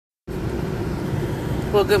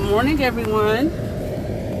Well, good morning, everyone.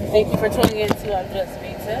 Thank you for tuning in to I'm Just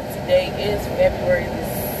Vita. Today is February the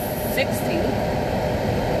 16th,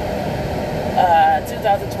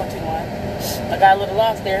 2021. I got a little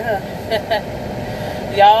lost there, huh?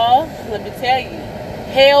 Y'all, let me tell you,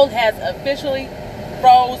 hell has officially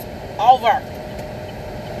froze over.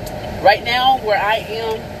 Right now, where I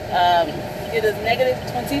am, it is negative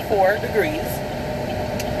 24 degrees.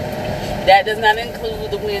 That does not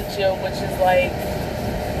include the wind chill, which is like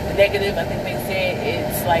negative, I think they said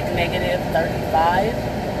it's like negative 35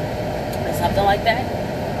 or something like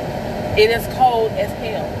that. It is cold as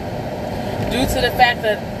hell due to the fact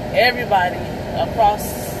that everybody across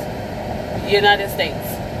the United States,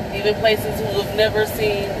 even places who have never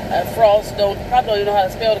seen a frost, probably don't even know how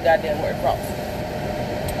to spell the goddamn word frost.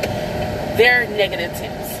 They're negative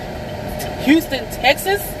temps. Houston,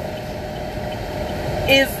 Texas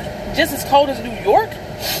is just as cold as New York.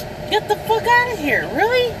 Get the fuck out of here.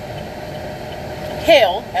 Really?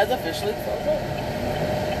 Hell has officially frozen over.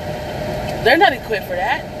 They're not equipped for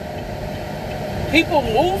that. People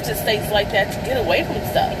move to states like that to get away from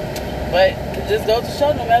stuff. But it just goes to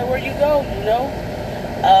show, no matter where you go, you know.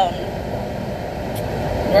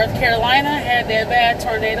 North Carolina had that bad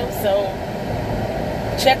tornado, so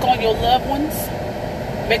check on your loved ones.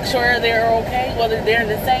 Make sure they're okay, whether they're in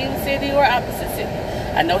the same city or opposite city.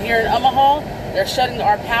 I know here in Omaha, they're shutting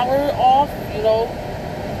our power off, you know,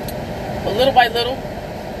 little by little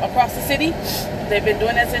across the city. They've been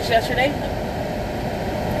doing that since yesterday.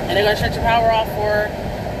 And they're going to shut your power off for,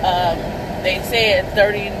 they said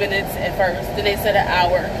 30 minutes at first. Then they said an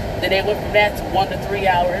hour. Then they went from that to 1 to 3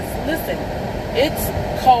 hours. Listen, it's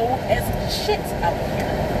cold as shit out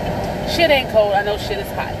here. Shit ain't cold. I know shit is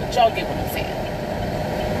hot, but y'all get what I'm saying.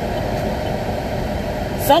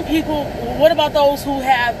 Some people, what about those who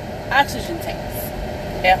have oxygen tanks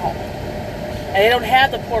at home? And they don't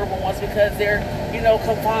have the portable ones because they're, you know,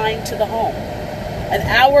 confined to the home. An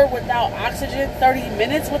hour without oxygen, 30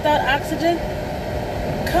 minutes without oxygen?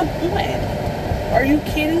 Come on. Are you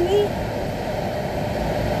kidding me?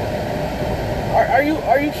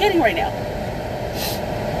 Are you kidding right now?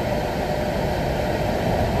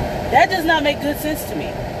 That does not make good sense to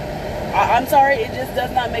me. I'm sorry, it just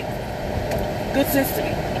does not make good sense to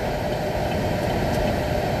me.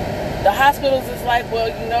 The hospitals is like, well,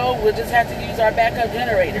 you know, we'll just have to use our backup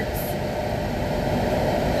generators.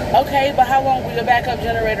 Okay, but how long will your backup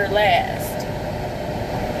generator last?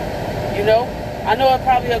 You know, I know it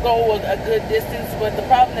probably will go a good distance, but the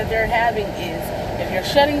problem that they're having is if you're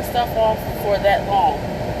shutting stuff off for that long,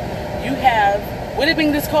 you have, with it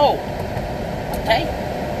being this cold, okay?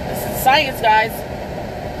 This is science, guys.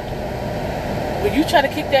 When you try to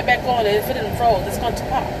kick that back on, and if it isn't froze, it's going to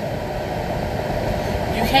pop.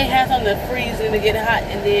 You can't have something to freeze and to get hot,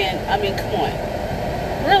 and then, I mean, come on.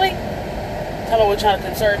 Really? Talking about we're trying to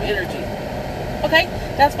conserve energy. Okay,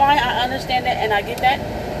 that's fine. I understand that, and I get that,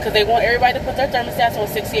 because they want everybody to put their thermostats on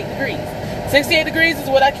 68 degrees. 68 degrees is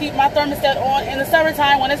what I keep my thermostat on in the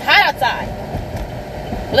summertime when it's hot outside.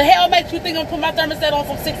 What the hell makes you think I'm going to put my thermostat on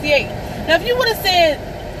from 68? Now, if you would have said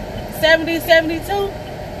 70, 72,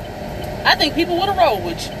 I think people would have rolled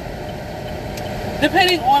with you.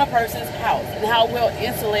 Depending on a person's house and how well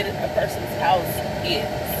insulated a person's house is.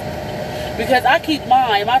 Because I keep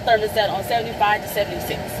my thermostat on 75 to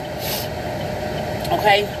 76.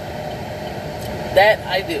 Okay? That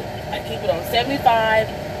I do. I keep it on 75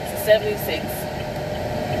 to 76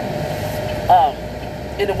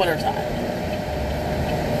 in the wintertime.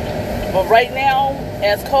 But right now,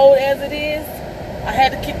 as cold as it is, I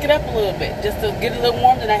had to kick it up a little bit just to get a little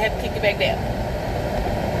warm, and I had to kick it back down.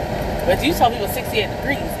 But you saw people 68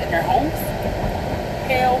 degrees in their homes?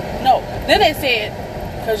 Hell no. Then they said,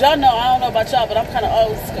 because y'all know, I don't know about y'all, but I'm kind of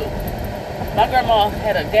old school. My grandma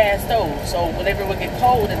had a gas stove, so whenever it would get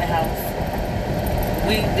cold in the house,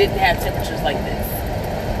 we didn't have temperatures like this.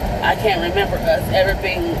 I can't remember us ever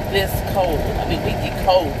being this cold. I mean, we get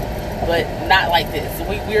cold, but not like this.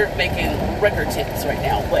 We're making record temps right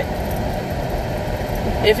now, but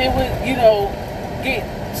if it would, you know, get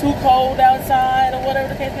too cold outside or whatever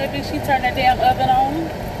the case may be, she turned that damn oven on.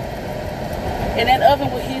 And that oven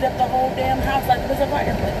would heat up the whole damn house like it was a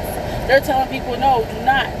fireplace. They're telling people, no, do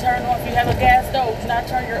not turn on, if you have a gas stove, do not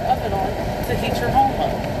turn your oven on to heat your home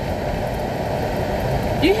up.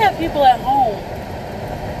 You have people at home,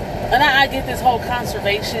 and I get this whole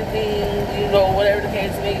conservation thing, you know, whatever the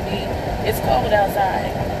case may be. It's cold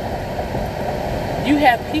outside. You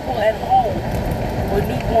have people at home with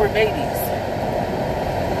newborn babies.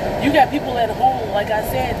 You got people at home, like I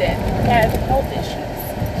said, that have health issues.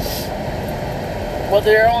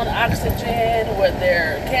 Whether they're on oxygen, whether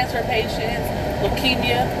they're cancer patients,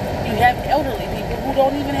 leukemia. You have elderly people who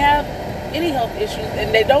don't even have any health issues,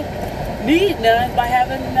 and they don't need none by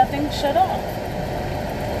having nothing shut off.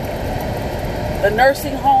 The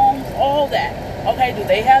nursing homes, all that. Okay, do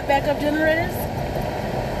they have backup generators?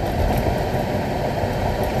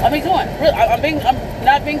 I mean, come on. I'm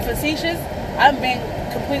not being facetious. I'm being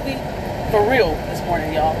completely for real this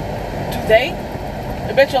morning, y'all. Do they?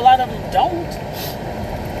 I bet you a lot of them don't.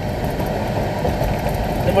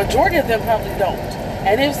 The majority of them probably don't.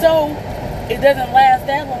 And if so, it doesn't last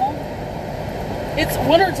that long. It's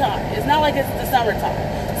wintertime. It's not like it's the summertime.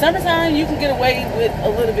 Summertime, you can get away with a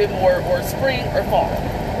little bit more, or spring or fall.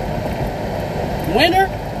 Winter,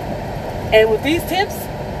 and with these temps,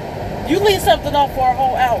 you leave something off for a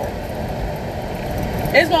whole hour.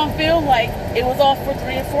 It's going to feel like it was off for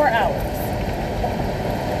 3 or 4 hours.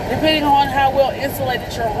 Depending on how well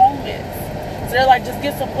insulated your home is. So they're like, just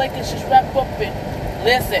get some blankets, just wrap up and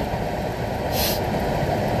listen.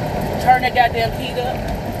 Turn that goddamn heat up.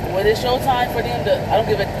 When it's your time for them to, I don't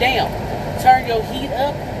give a damn. Turn your heat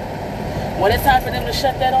up. When it's time for them to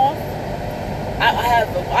shut that off,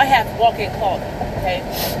 I have walk-in closet, okay?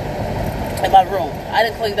 In my room. I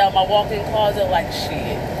done cleaned out my walk-in closet like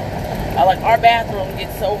shit. Our bathroom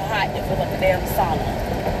gets so hot it feels like a damn sauna.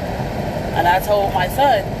 And I told my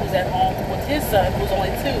son, who's at home with his son, who's only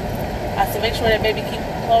 2, I said, make sure that baby keep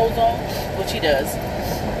clothes on, which he does.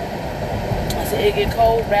 I said, it get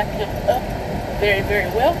cold, wrap him up very, very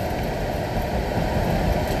well.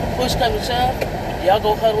 Push comes to shove, y'all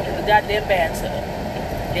go huddle in the goddamn bathtub.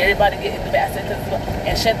 Everybody get in the bathtub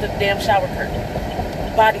and shut the damn shower curtain.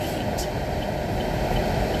 Body heat.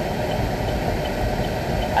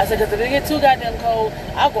 I said, because if it get too goddamn cold,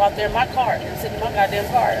 I'll go out there in my car and sit in my goddamn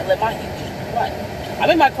car and let my heat run. I'm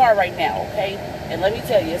in my car right now, okay? And let me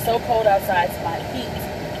tell you, it's so cold outside, so my heat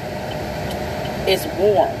is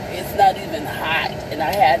warm. It's not even hot. And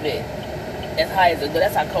I have it as high as it goes.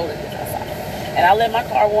 That's how cold it is outside. And I let my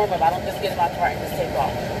car warm up. I don't just get in my car and just take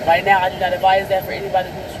off. Right now, I do not advise that for anybody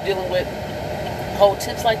who's dealing with cold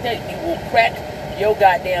temps like that. You will crack your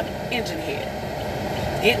goddamn engine head.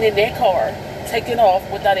 Getting in that car, taking off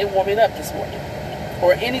without it warming up this morning.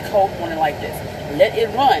 Or any cold morning like this. Let it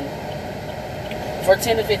run for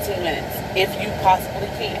 10 to 15 minutes if you possibly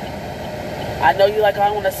can. I know you're like, I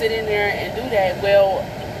don't want to sit in there and do that. Well,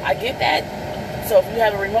 I get that. So if you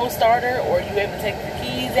have a remote starter, or you're able to take your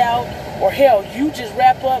keys out, or hell, you just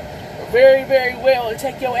wrap up very, very well and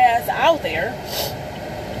take your ass out there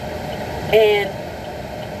and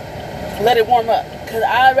let it warm up. Because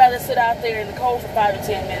I'd rather sit out there in the cold for 5 or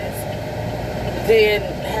 10 minutes than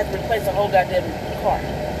have to replace the whole goddamn car.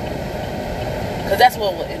 Because that's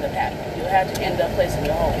what will end up happening. You'll have to end up replacing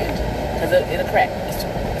your whole engine. Because it'll crack. It's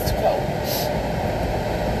too cold.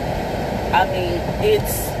 I mean,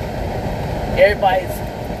 everybody's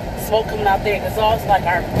smoke coming out there, exhaust, like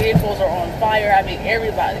our vehicles are on fire. I mean,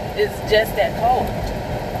 everybody. It's just that cold.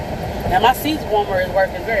 Now, my seat warmer is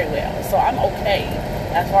working very well, so I'm okay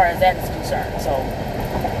as far as that is concerned. So,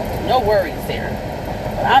 no worries there.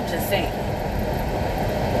 But I'm just saying,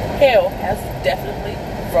 hell has definitely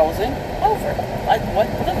frozen over. Like, what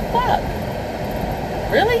the fuck?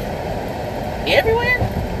 Really? Everywhere?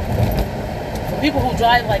 For people who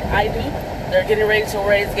drive like I do, they're getting ready to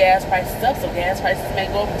raise gas prices up, so gas prices may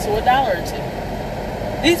go up to $1 or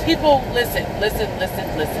 $2. These people, listen.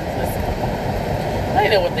 They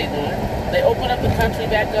know what they're doing. They open up the country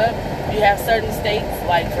back up. You have certain states,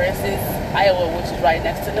 like for instance, Iowa, which is right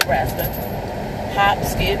next to Nebraska, hop,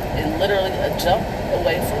 skip, and literally a jump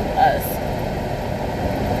away from us.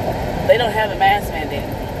 They don't have a mask mandate.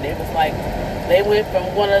 It was like, they went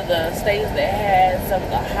from one of the states that had some of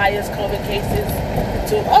the highest COVID cases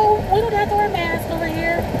to, oh, we don't have to wear masks over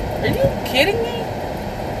here. Are you kidding me?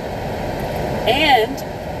 And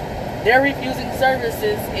they're refusing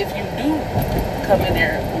services if you do come in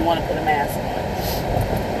there and want to put a mask on.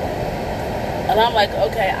 And I'm like,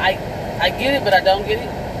 okay, I get it, but I don't get it.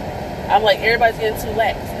 I'm like, everybody's getting too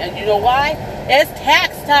lax. And you know why? It's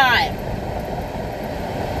tax time.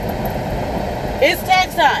 It's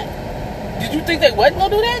tax time. Did you think they wasn't going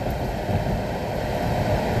to do that?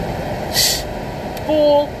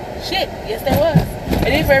 Bullshit. Yes, there was. And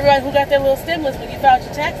then for everybody who got their little stimulus, when you filed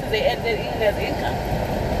your taxes, they added it in as income.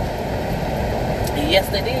 And yes,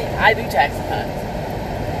 they did. I do tax returns.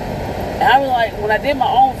 And I was like, when I did my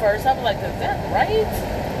own first, I was like, is that right?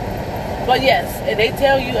 But yes, and they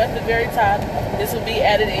tell you at the very top, this will be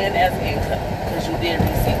added in as income because you did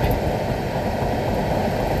receive it.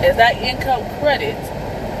 As that income credit,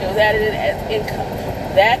 it was added in as income.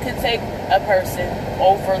 That could take a person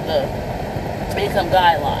over the income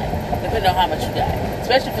guideline. depending on how much you got.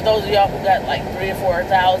 Especially for those of y'all who got like 3,000 or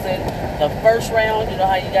 4,000. The first round, you know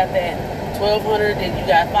how you got that 1,200, then you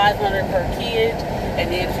got 500 per kid, and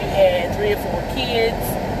then if you had 3 or 4 kids,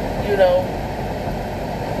 you know,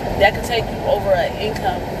 that could take you over an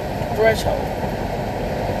income threshold.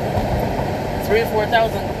 3,000 or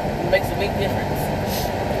 4,000 makes a big difference.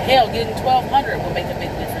 Hell, getting 1,200 will make a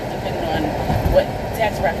big difference depending on what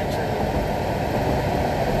tax bracket you're in.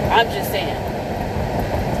 I'm just saying.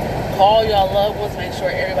 Call y'all loved ones, make sure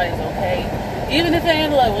everybody's okay. Even if it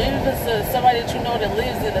ain't a loved one, even if it's somebody that you know that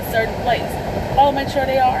lives in a certain place, call, make sure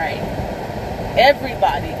they're alright.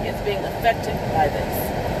 Everybody is being affected by this.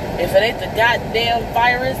 If it ain't the goddamn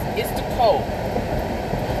virus, it's the cold.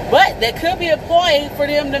 But there could be a ploy for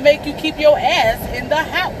them to make you keep your ass in the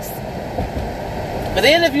house. But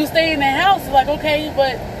then if you stay in the house, it's like, okay,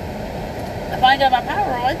 but if I ain't got my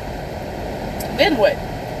power on, then what?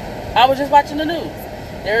 I was just watching the news.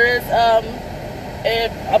 There is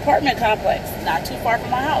an apartment complex not too far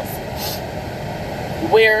from my house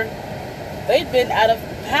where they've been out of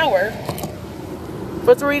power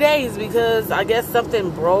for 3 days because I guess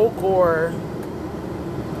something broke or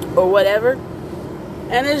whatever.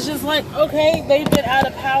 And it's just like, okay, they've been out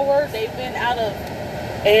of power, they've been out of,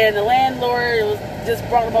 and the landlord just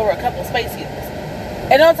brought them over a couple of space heaters.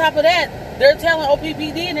 And on top of that, they're telling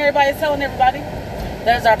OPPD and everybody's telling everybody,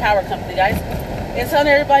 there's our power company, guys. It's telling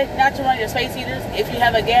everybody not to run your space heaters. If you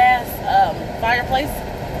have a gas fireplace,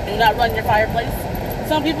 do not run your fireplace.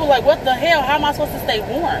 Some people are like, what the hell? How am I supposed to stay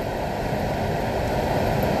warm?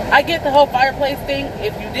 I get the whole fireplace thing.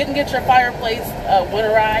 If you didn't get your fireplace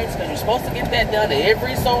winterized, because you're supposed to get that done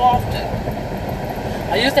every so often.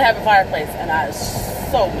 I used to have a fireplace, and I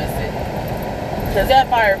so miss it. Because that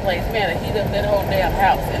fireplace, man, it heat up that whole damn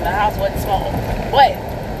house, and the house wasn't small. But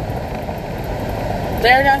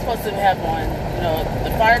they're not supposed to have one, you know,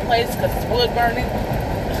 the fireplace, because it's wood burning.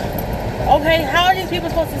 Okay, how are these people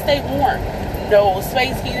supposed to stay warm? No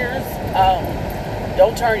space heaters.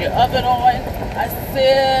 Don't turn your oven on. I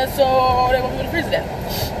said, so they want me to freeze it down.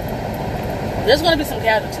 There's going to be some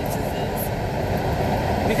casualties to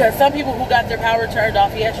this. Because some people who got their power turned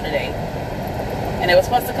off yesterday, and it was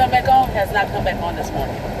supposed to come back on, has not come back on this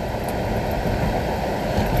morning.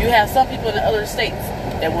 You have some people in the other states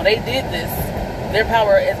that when they did this, their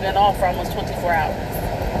power has been off for almost 24 hours.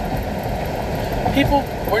 People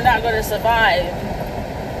were not going to survive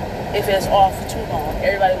if it's off for too long.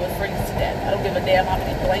 Everybody would freeze to death. I don't give a damn how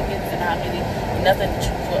many blankets and how many nothing that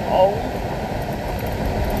you put on.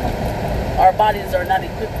 Our bodies are not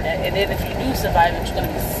equipped for that. And then if you do survive it, you're going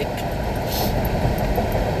to be sick.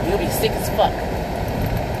 You'll be sick as fuck.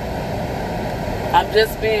 I'm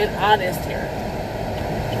just being honest here.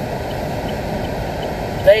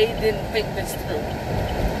 They didn't think this through.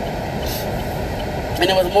 And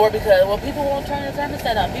it was more because, well, people won't turn their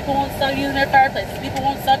thermostat up. People won't stop using their fireplaces. People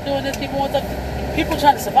won't stop doing this. People won't stop. People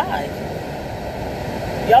trying to survive.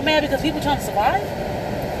 Y'all mad because people trying to survive?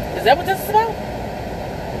 Is that what this is about?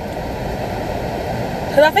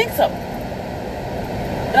 Because I think so.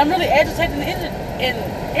 And I'm really agitated and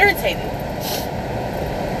irritated.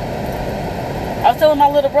 I was telling my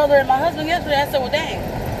little brother and my husband yesterday, I said, well, dang.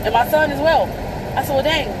 And my son as well. I said, well,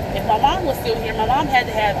 dang. If my mom was still here, my mom had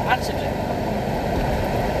to have oxygen.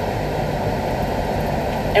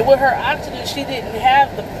 And with her oxygen, she didn't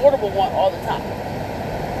have the portable one all the time.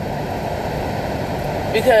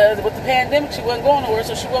 Because with the pandemic, she wasn't going nowhere,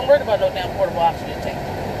 so she wasn't worried about no damn portable oxygen tank.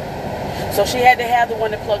 So she had to have the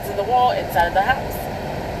one that plugs in the wall inside of the house.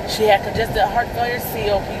 She had congestive heart failure,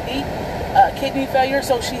 COPD, kidney failure,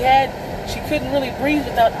 so she couldn't really breathe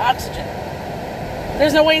without oxygen.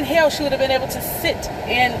 There's no way in hell she would have been able to sit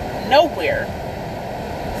in nowhere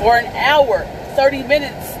for an hour, 30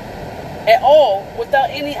 minutes at all without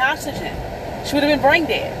any oxygen. She would have been brain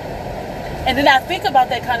dead. And then I think about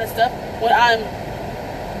that kind of stuff when I'm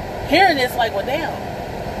hearing this, like, well, damn.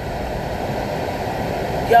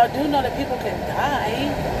 Y'all do know that people can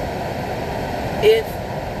die if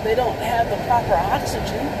they don't have the proper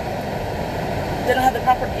oxygen. They don't have the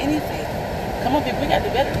proper anything. Come on, people, we got to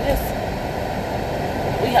do better than this.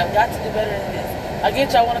 We have got to do better than this. I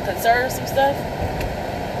get y'all want to conserve some stuff,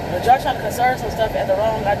 but y'all trying to conserve some stuff at the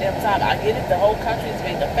wrong goddamn time. I get it. The whole country is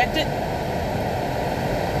being affected.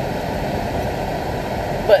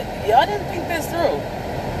 But y'all didn't think this through.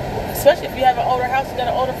 Especially if you have an older house and got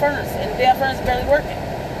an older furnace and the damn furnace is barely working.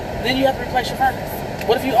 Then you have to replace your furnace.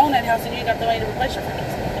 What if you own that house and you ain't got the money to replace your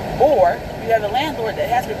furnace? Or you have a landlord that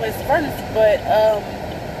has to replace the furnace, but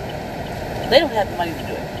they don't have the money to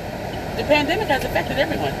do it. The pandemic has affected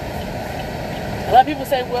everyone. A lot of people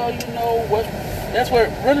say, well, you know, what That's what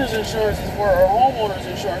renter's insurance is for, or homeowner's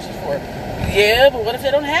insurance is for. Yeah, but what if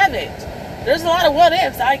they don't have it? There's a lot of what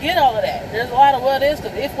ifs. I get all of that. There's a lot of what ifs,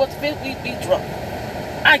 because if what's fit, we'd be drunk.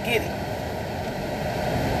 I get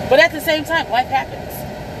it. But at the same time, life happens.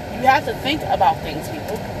 You have to think about things,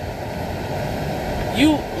 people.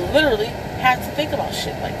 You literally have to think about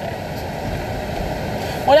shit like that.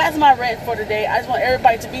 Well, that's my rant for today. I just want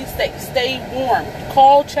everybody to be safe. Stay warm.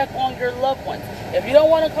 Call, check on your loved ones. If you don't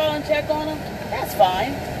want to call and check on them, that's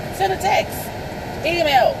fine. Send a text,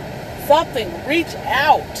 email, something. Reach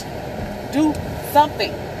out. Do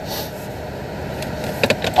something.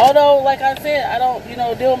 Although, like I said, I don't,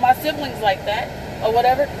 deal with my siblings like that or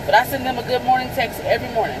whatever, but I send them a good morning text every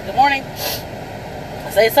morning. Good morning.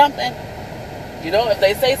 Say something. If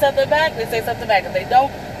they say something back, they say something back. If they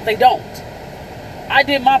don't, they don't. I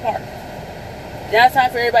did my part. Now it's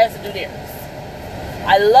time for everybody else to do theirs.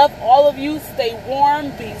 I love all of you. Stay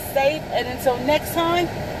warm, be safe, and until next time,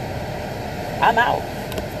 I'm out.